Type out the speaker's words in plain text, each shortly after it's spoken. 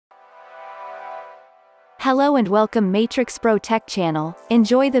Hello and welcome MatrixPRO channel,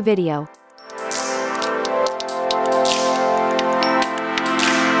 enjoy the video.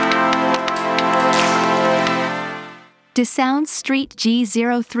 Dasounds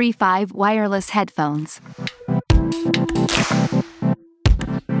ST-G035 wireless headphones.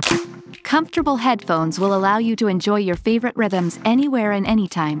 Comfortable headphones will allow you to enjoy your favorite rhythms anywhere and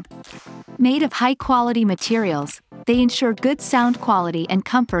anytime. Made of high-quality materials, they ensure good sound quality and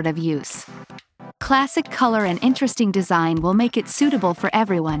comfort of use. Classic color and interesting design will make it suitable for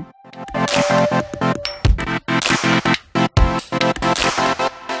everyone.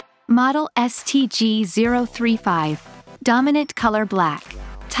 Model ST-G035. Dominant color black.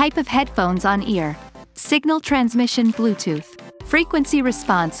 Type of headphones on ear. Signal transmission Bluetooth. Frequency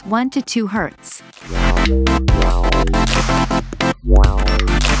response 1 to 2 Hz.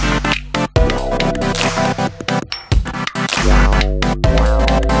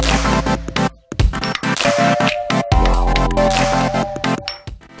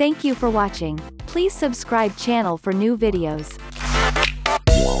 Thank you for watching. Please subscribe channel for new videos.